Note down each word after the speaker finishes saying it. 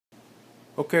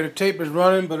Okay, the tape is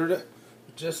running, but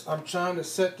I'm trying to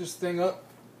set this thing up.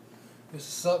 This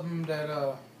is something that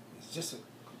it's just a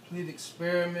complete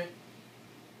experiment,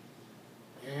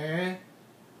 and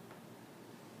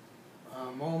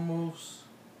I'm almost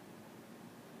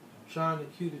trying to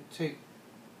cue the tape.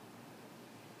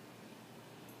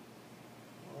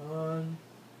 1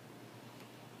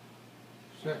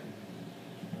 second.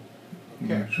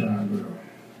 Okay. I'm trying a little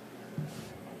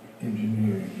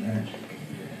engineering magic.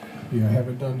 Yeah, I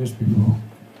haven't done this before.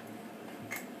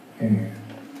 And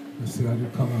Let's see how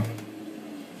it come out.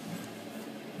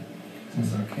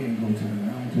 since I can't go to the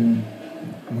mountain,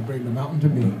 I'm gonna bring the mountain to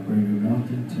me. bring the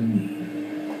mountain to me.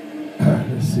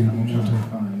 Let's see I'm one more trying to time.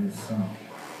 find this song.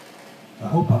 I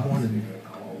hope I'm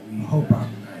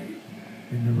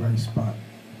in the right spot.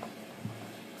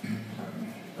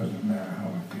 Doesn't matter how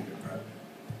I figure, but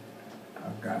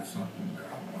I've got something that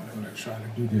I want I'm gonna try to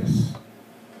do this.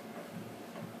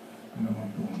 I know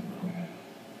I'm doing wrong.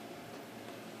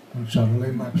 I'm trying to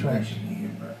lay my track. Here,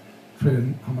 but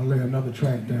I'm gonna lay another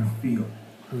track down feel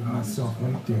with myself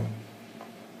right there.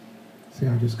 See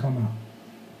how this come out.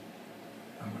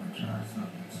 I'm gonna try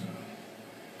something. So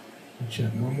Let me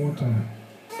check one more time.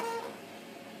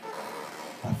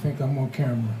 I think I'm on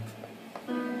camera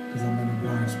because I'm in a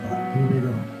blind spot. Here we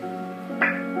go.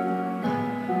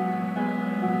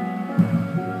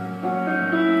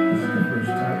 this is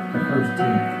the first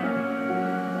take.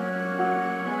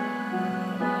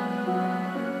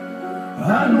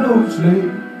 I know it's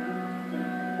late.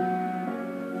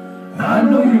 I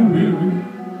know you're weary.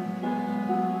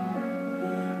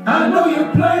 I know your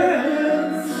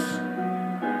plans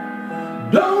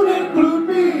don't include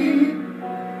me.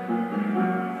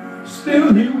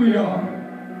 Still here we are,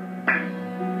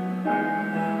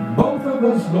 both of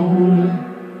us lonely,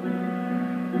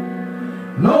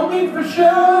 longing for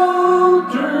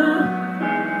shelter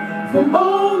from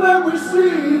all that we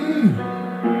see.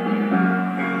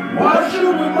 Why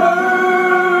should we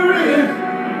worry?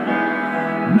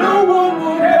 No one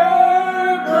will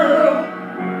care, girl.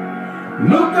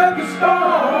 Look at the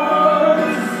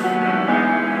stars,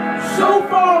 so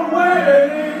far away.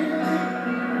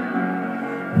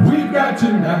 We've got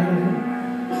tonight.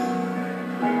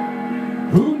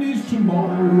 Who needs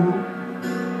tomorrow?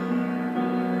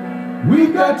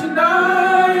 We've got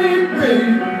tonight,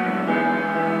 babe.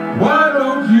 Why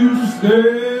don't you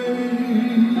stay?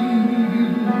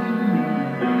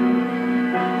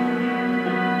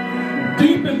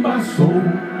 Deep in my soul,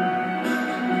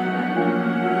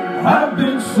 I've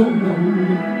been so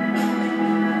lonely.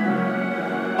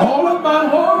 All of my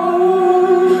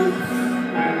hopes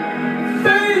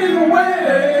fading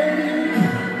away.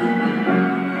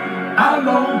 I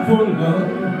long for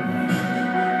love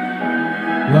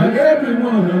like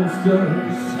everyone else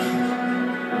does.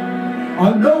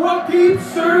 I know I'll keep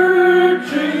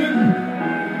searching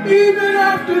even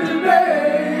after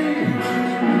today.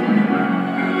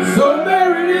 So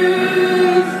there it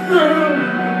is, girl.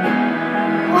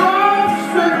 I've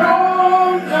spent it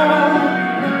all now,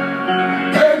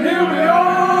 and here we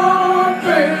are,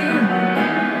 babe.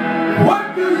 What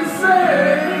do you say?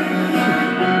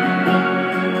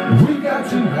 We got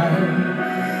tonight.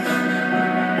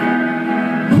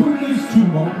 Who needs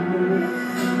tomorrow?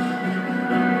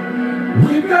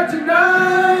 We've got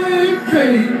tonight,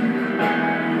 babe.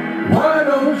 Why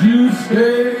don't you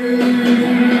stay?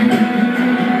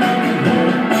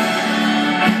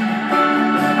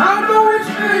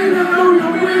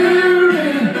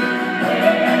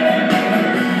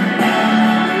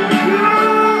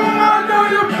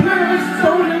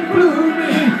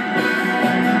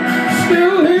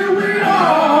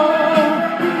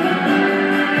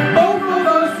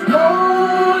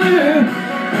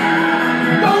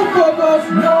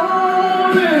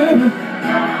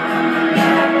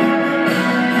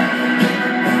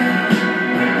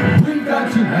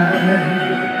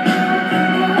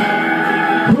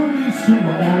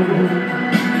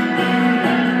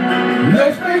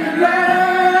 Let's make it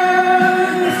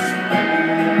last.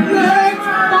 Let's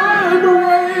find a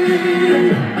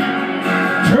way.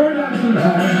 Turn out the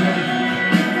light.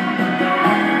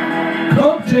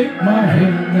 Come take my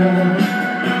hand now.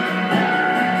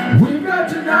 We got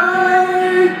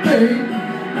tonight, babe.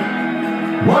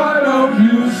 Why don't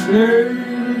you stay?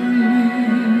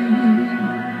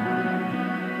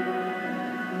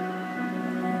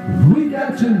 We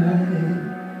got tonight.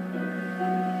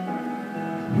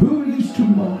 Who needs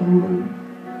tomorrow?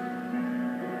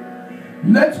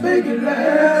 Let's make it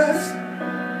last.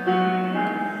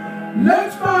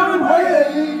 Let's find a way.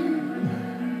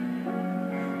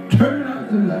 Turn out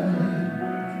the light.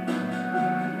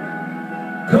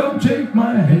 Come take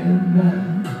my hand now.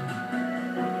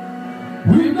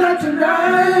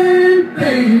 tonight,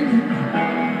 baby,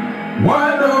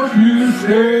 why don't you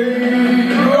stay?